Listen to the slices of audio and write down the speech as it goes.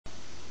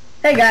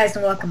Hey guys,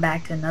 and welcome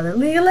back to another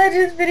League of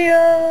Legends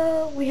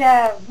video. We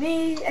have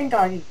me and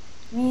Goggy.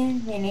 Me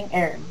meaning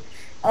Aaron.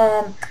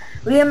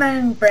 Liam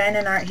and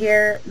Brandon aren't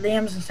here.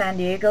 Liam's in San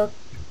Diego.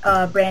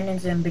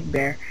 Brandon's in Big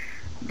Bear.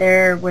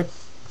 They're with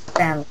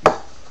family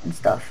and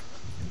stuff.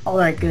 All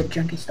that good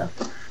junky stuff.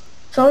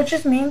 So it's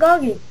just me and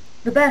Goggy.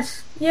 The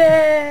best.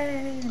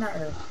 Yay! Not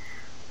really.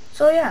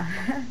 So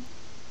yeah.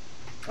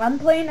 I'm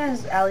playing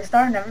as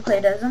Alistar, never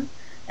played as him.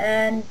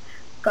 And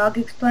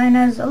Goggy's playing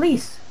as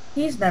Elise.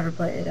 He's never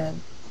played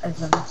as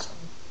them.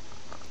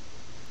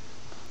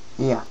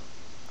 Yeah,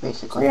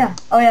 basically. So yeah.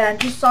 Oh yeah, and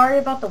just sorry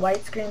about the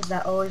white screens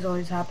that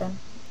always happen.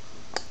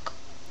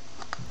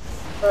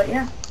 But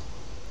yeah.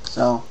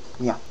 So,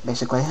 yeah,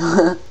 basically.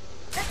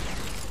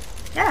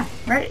 Yeah,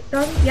 right?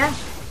 Yeah.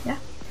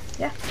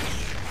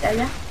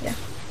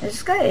 Is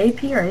this guy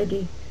AP or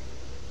AD?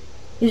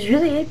 He's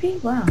really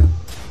AP? Wow.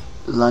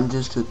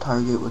 Lunges to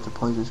target with a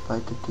poison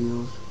spike that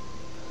deals.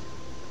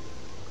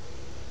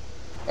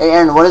 Hey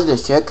Aaron, what is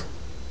this chick?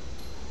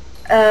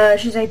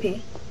 She's AP.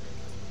 Welcome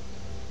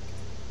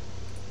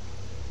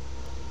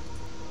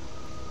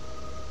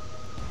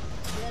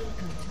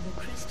to the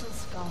Crystal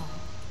Scar.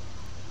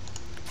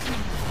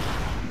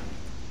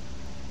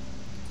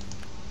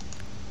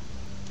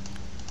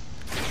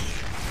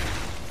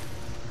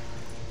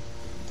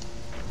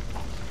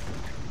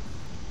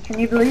 Can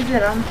you believe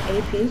that I'm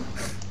AP?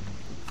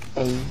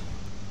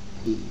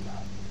 A-P.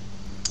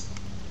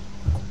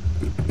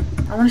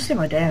 I want to see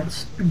my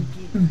dance.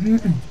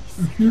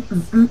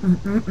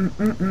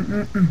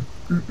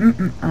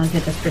 Okay,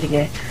 that's pretty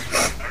gay.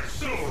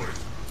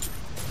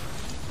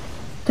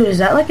 Dude, is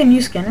that like a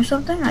new skin or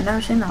something? I've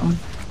never seen that one.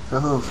 For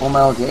who? Full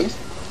Metal Jays?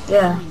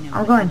 Yeah,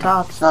 I'm going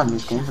top. It's not a new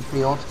skin, it's a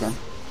pretty old skin.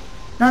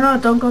 No,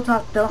 don't go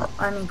top. Go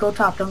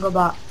top. Don't go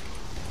bot.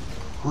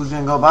 Who's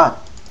gonna go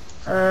bot?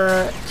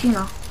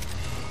 Tino.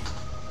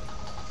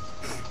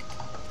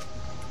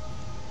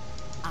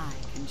 I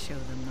can show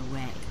them the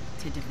way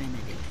to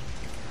divinity.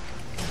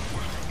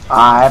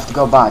 Ah, I have to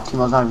go bot.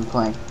 Timo's not even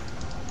playing.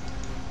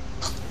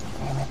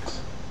 Damn it.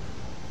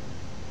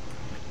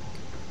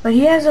 But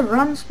he has a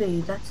run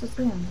speed. That's the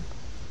thing.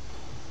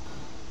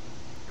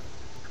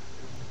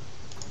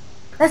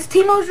 That's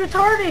Timo's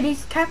retarded.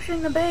 He's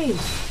capturing the base.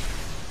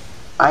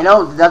 I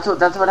know, that's what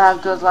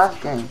happened to us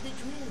last game.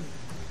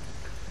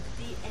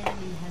 The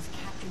enemy has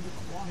captured the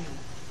quarry.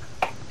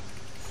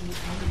 The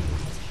enemy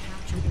has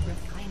captured the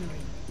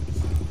refinery.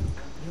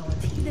 Your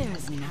team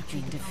There's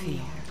nothing to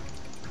fear.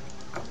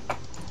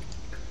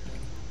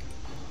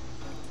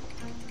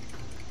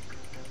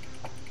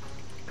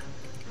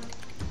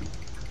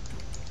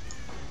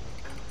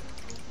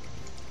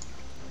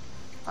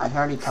 I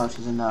heard he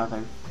touches in the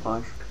other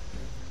bush.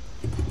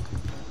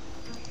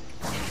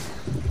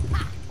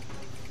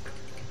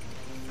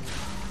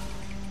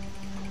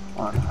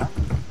 Or not.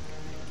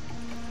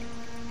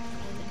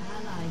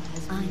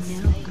 I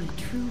know good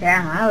truth.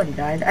 Damn, I already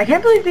died. I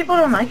can't believe people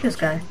don't like this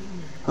guy.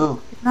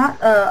 Who? Not,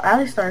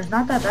 Alistar is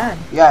not that bad.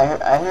 Yeah,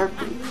 I heard.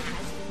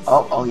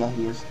 Oh yeah,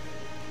 he is.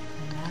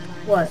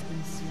 What?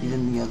 He's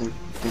in the other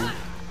thing.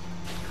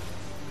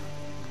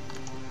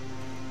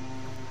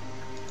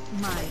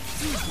 My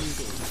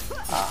duty.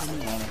 Ah,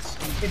 damn it.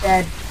 You're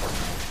dead.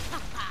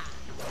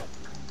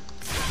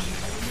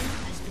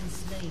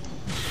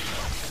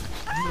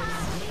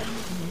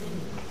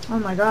 Oh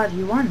my god,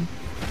 you won.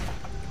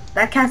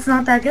 That cat's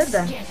not that good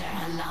then.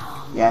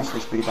 Yeah,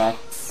 she's pretty bad.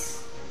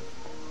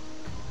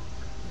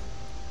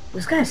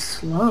 This guy's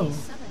slow.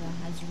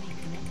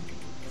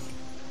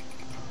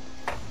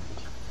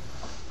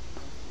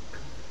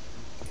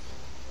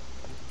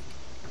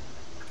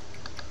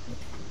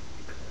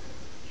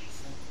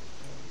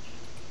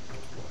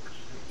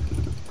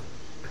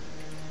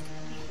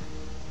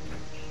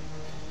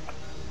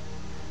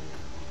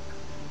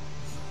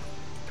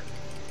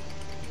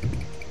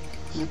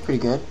 This is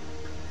pretty good.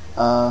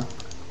 I'll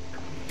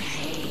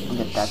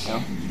get that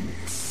though.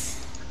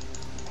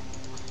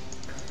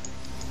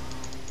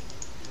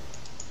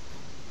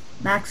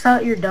 Max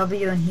out your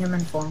W in human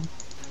form.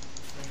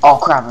 Oh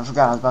crap, I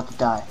forgot I was about to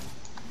die.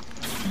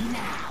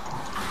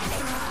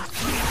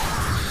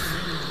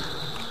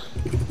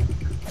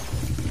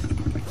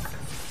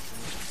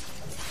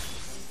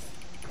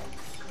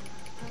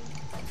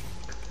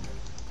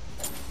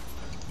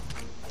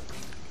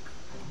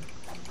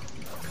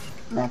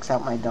 Max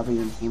out my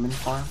W in human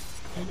form.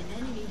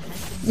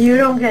 You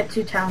don't get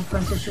 2 talent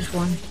points, it's just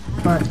 1.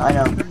 But I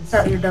know. max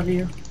out your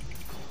W.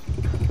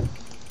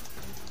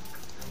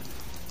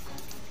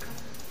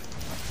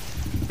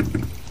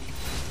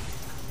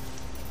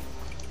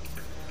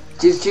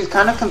 She's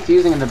kind of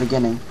confusing in the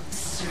beginning.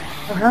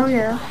 Oh hell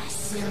yeah.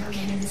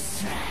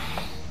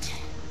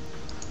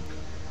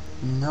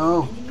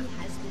 No.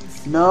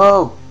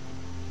 No.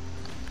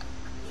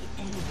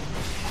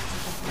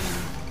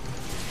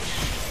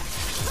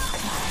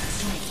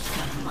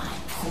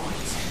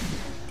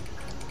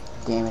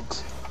 Damn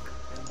it.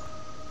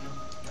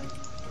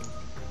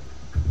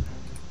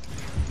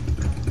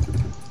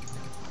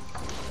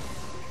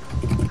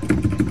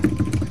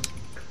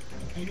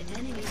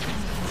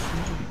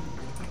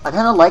 I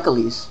kind of like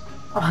Elise.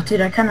 Oh,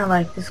 dude, I kind of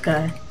like this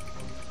guy.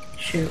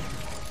 Shoot.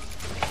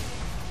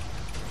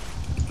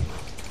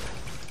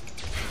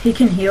 He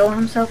can heal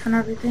himself and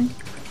everything.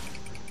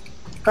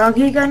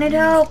 Doggy, I need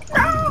help.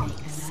 No!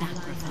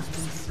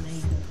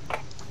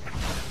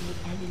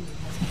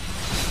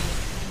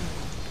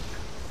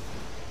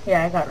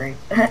 Yeah, I got raped.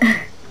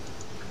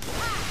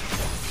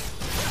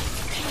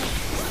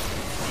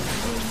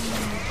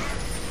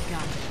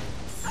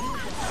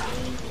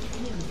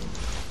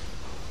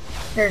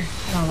 There's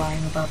no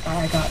lying about that.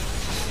 I got,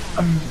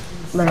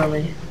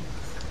 literally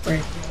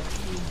raped.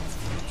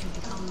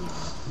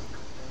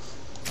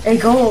 Hey,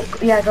 go.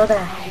 Yeah, go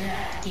there.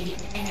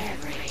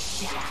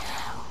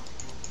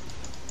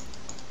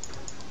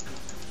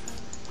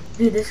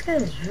 Dude, this guy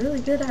is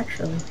really good,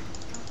 actually.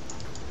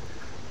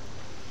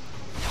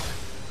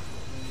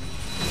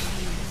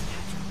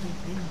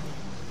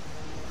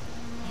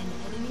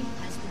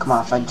 Come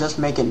on, if I just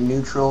make it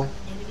neutral,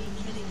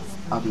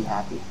 I'll be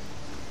happy.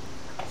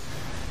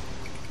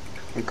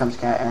 Here comes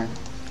Cat Aaron.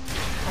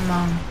 Come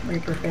on,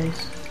 Reaper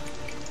face.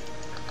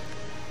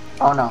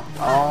 Oh no,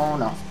 oh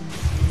no.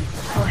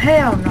 Oh,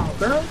 hell no,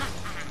 bro.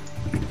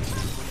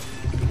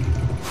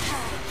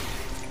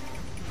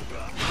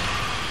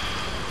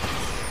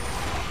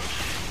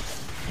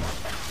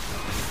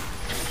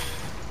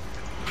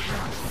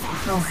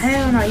 Oh,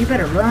 hell no, you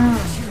better run.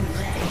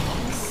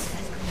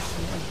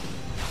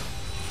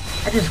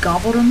 I just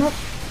gobbled him up.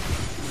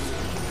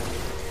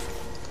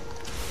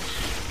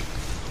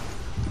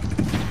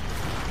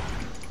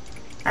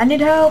 I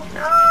need help.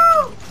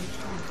 No!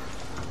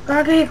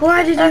 Doggy,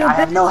 why did you... I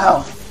have no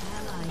health.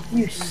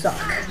 You suck.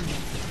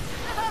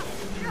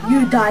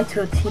 You died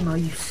to a Teemo,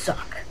 you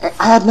suck.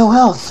 I had no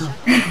health.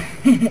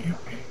 You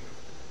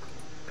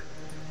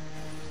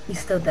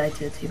still died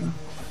to a Teemo.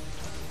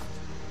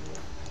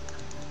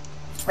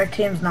 Our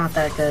team's not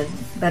that good.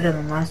 Better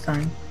than last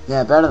time.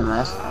 Yeah, better than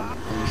last time.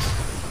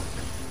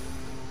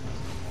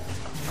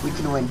 We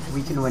can win.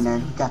 We can win,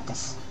 Aaron. We got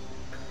this.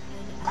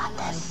 Got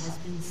this.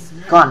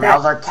 Come on,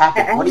 now's our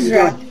tactic. What are you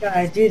doing?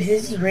 Guy, dude,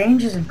 his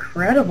range is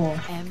incredible.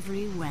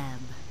 Every web.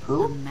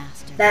 Who?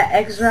 That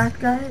X-Rat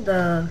guy,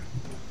 the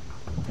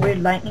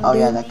weird lightning Oh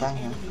dude. yeah, that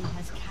guy.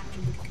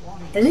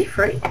 Yeah. Is he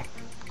free? I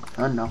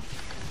don't know.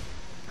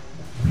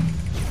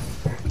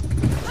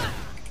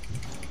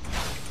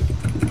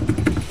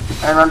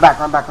 Aaron, run back,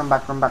 run back, run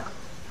back, run back.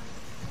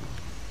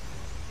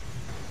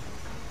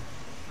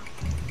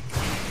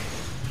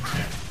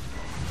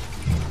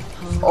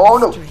 Oh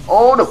no!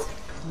 Oh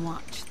no!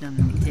 Watch them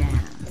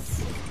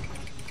dance.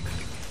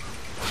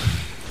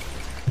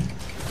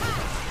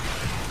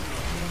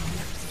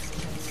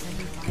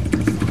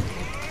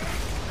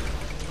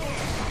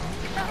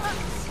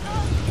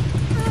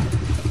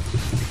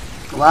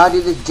 Wow,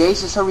 dude, this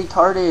Jace is so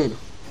retarded.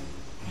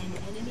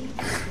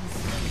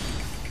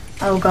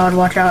 Oh god,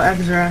 watch out,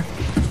 X-Rat.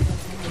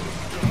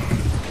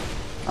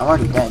 I'm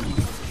already dead.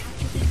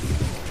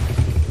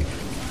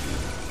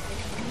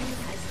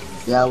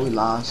 Yeah, we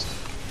lost.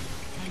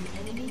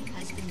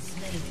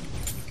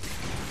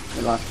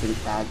 We lost pretty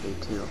badly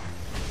too.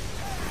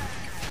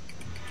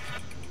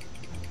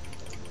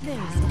 There's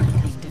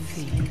nothing to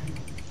fear.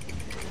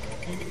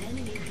 An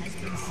enemy has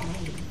been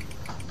slain.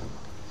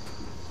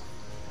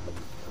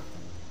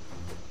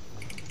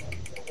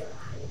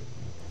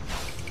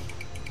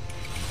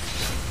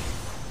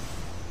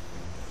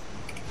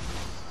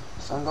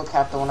 So I'm gonna go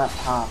cap the one up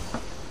top.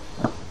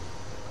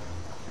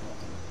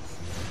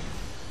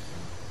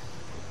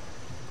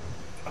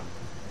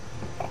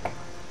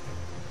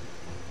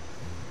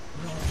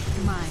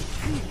 My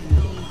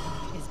treatment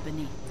is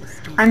beneath the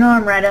skin. I know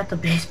I'm right at the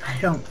base, but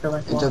I don't feel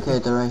like It's walking. okay,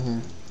 they're right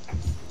here.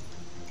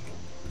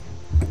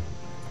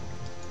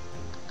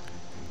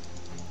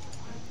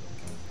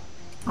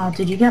 Oh,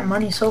 did you get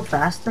money so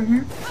fast in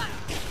here?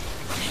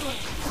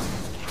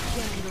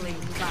 Dangling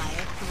by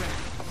a thread.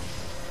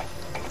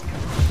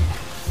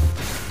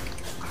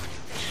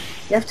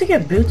 You have to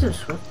get boots of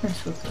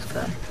swiftness with this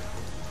guy.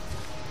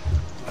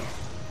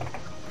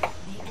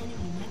 The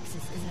enemy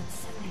nexus is at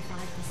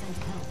 75%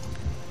 health.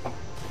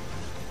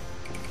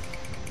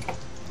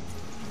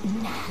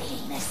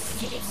 Nothing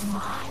escapes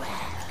my will.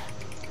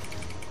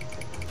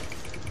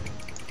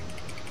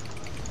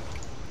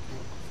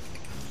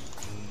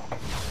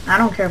 I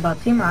don't care about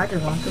Teemo, I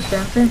just want this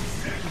damn thing.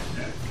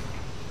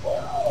 An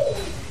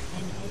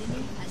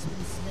enemy has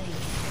been slain.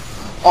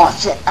 Oh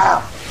shit!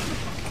 Ow!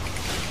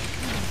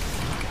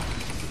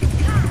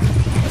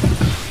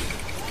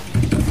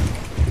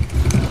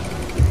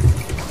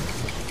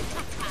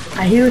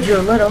 I healed you a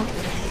little.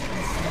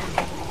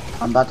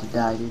 I'm about to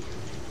die, dude.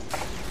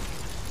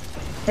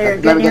 Here,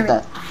 Let get me near get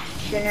that.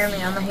 Get near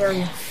me, I'm gonna heal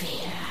you.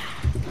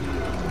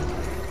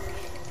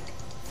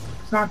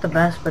 It's not the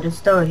best, but it's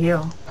still a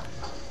heal.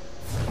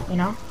 You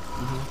know?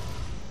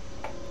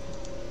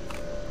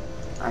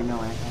 I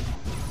know it.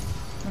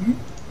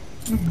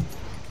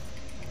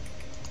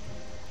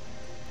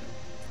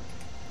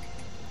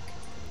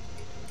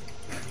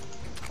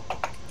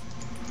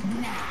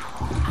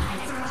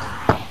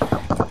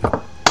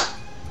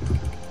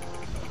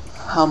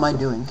 How am I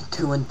doing?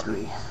 2 and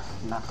 3.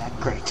 Not that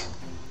great.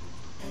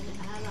 An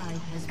ally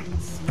has been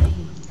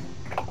slain.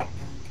 An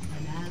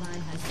ally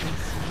has been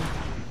slain.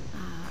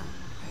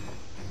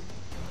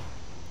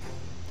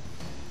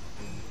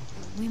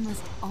 We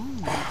must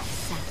always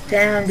sacrifice.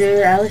 Damn,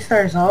 dude,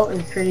 Alistar's ult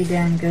is pretty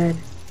damn good.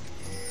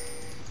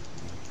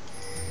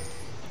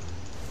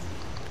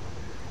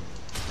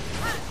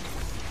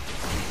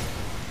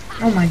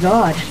 Oh my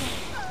god.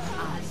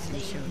 I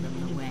can show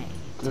them the way.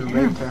 The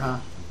raped her, huh?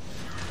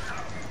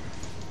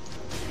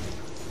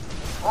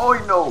 Oh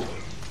no!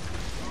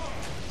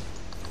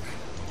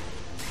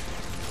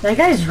 That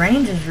guy's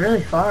range is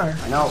really far.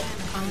 I know.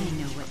 I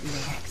know what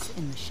lurks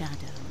in the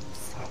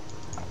shadows.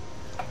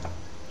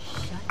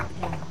 Shut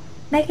down.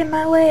 Making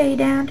my way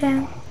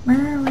downtown.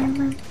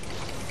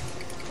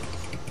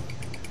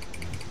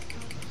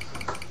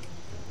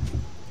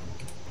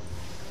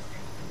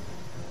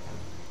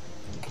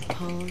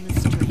 Pull the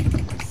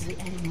strings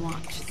and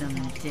watch them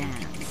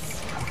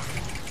dance.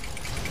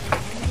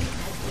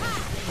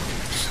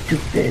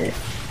 Stupid.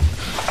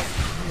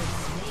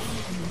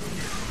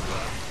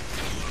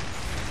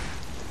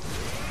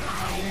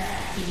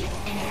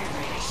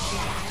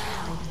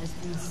 Has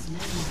been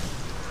slain.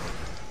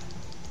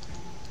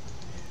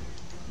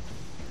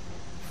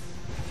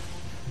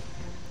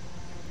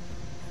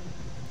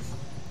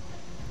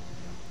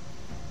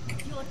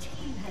 Your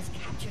team has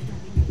captured the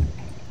wheel.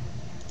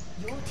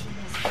 Your team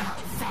has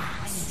captured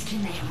fast.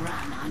 Can they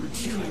run on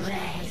 2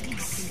 legs?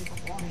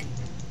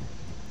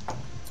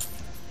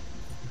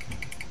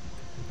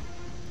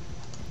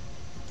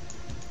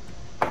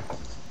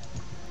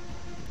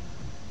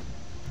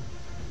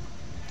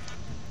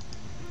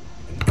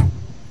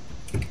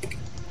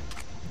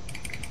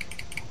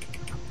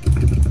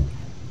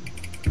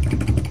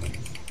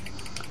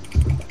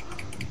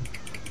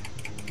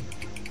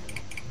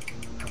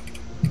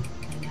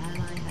 An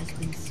ally has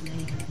been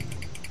slain.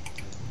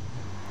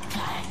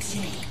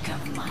 Partake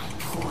of my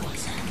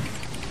poison.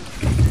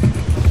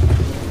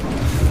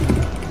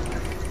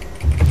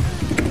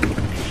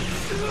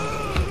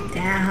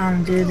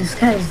 Damn, dude, this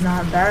guy's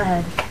not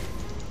bad.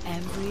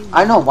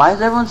 I know. Why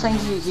is everyone saying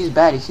he's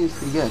bad? He seems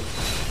pretty good.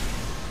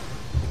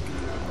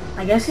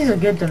 I guess he's a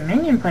good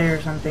Dominion player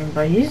or something,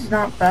 but he's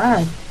not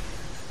bad.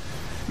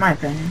 My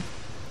opinion.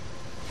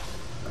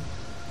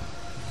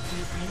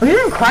 We've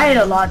been quiet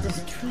a lot this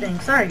thing.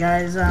 Sorry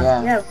guys.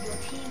 Yeah.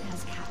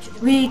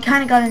 We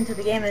kind of got into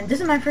the game, and this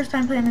is my first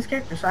time playing this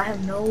character, so I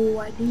have no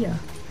idea.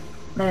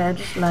 Like, I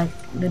just like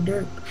the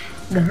derp,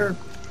 the herp,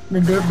 the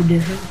derp, the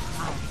herp.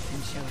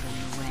 And show them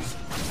the way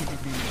to the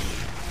village.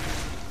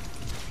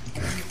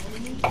 An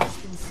enemy has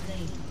been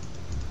slain.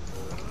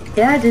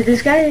 Yeah, dude,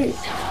 this guy,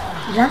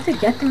 you have to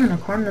get them in the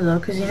corner though,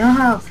 because you know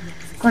how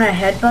when I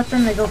headbutt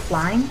them, they go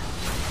flying?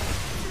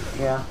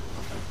 Yeah.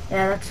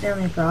 Yeah, that's the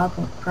only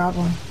problem.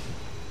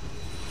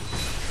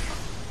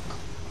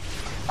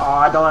 Oh,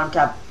 I don't want him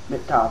cap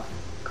mid top.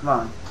 Come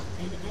on.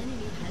 An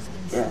enemy has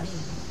been Yes.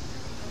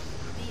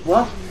 slain.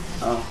 What?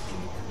 Oh.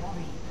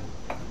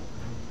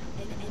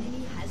 An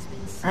enemy has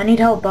been slain. I need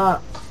help,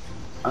 bot.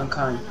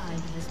 Unkind. An ally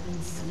has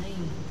been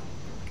slain.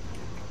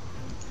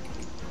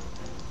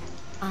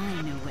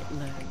 I know what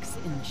lurks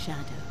in the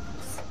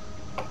shadows.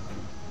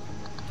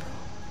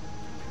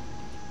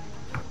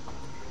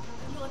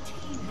 Your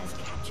team has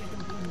captured the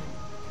woman.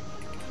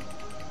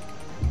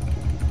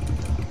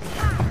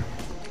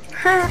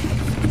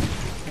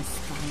 The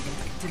spider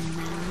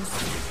demands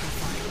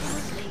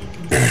sacrifice.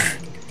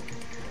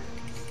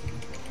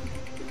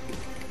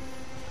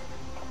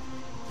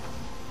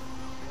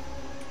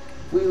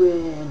 We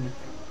win.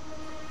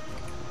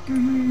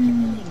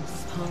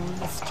 Pull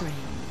the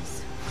strings.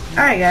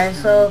 Alright guys,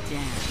 so,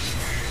 Dance.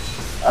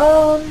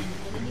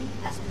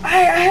 I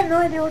have no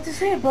idea what to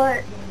say,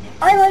 but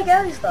I like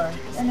Alistar.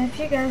 And if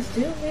you guys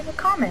do, leave a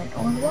comment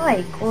or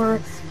like, or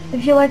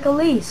if you like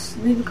Elise,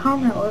 leave a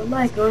comment or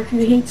like, or if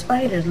you hate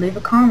spiders, leave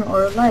a comment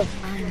or a like.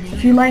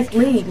 If you like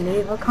League,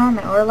 leave a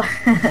comment or a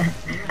like.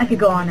 I could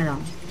go on and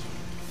on.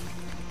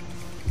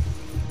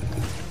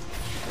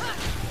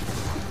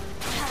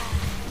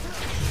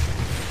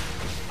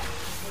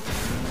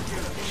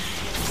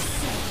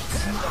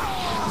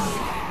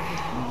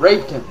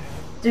 Raped him.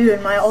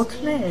 Dude, my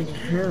ultimate is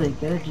really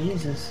good,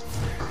 Jesus.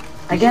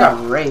 He got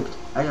raped.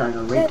 I just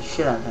got raped the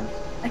shit out of him.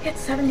 I get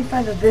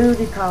 75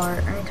 ability power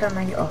anytime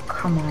I get. Oh,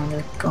 come on,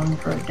 they're going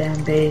for a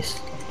damn base.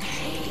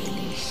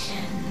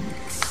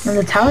 And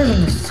the tower's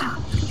in the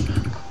top.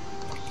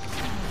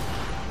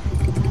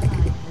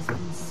 Has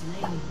been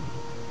slain.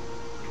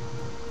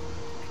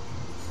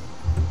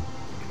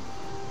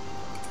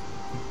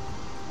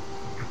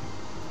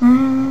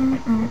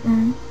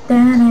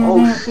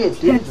 Oh shit,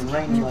 dude, it's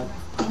raining like.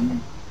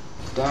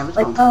 Damn, it's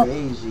Like, going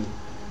crazy.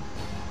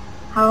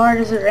 How hard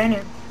is it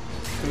raining?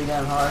 Pretty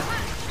damn hard.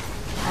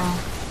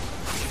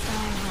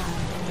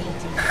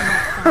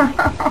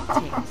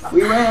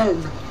 We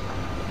win!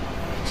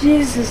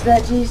 Jesus,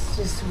 that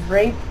Jesus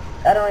raped.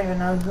 I don't even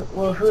know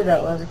who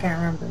that was. I can't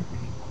remember.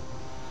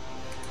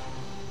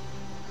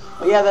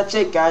 Well, yeah, that's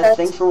it, guys.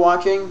 Thanks for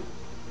watching.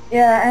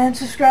 Yeah, and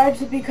subscribe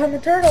to become a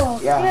turtle.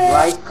 Yeah, Yay.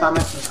 like,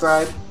 comment,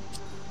 subscribe.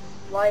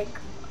 Like.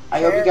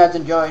 I hope you share. guys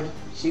enjoyed.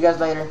 See you guys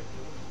later.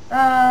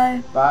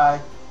 Bye.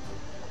 Bye.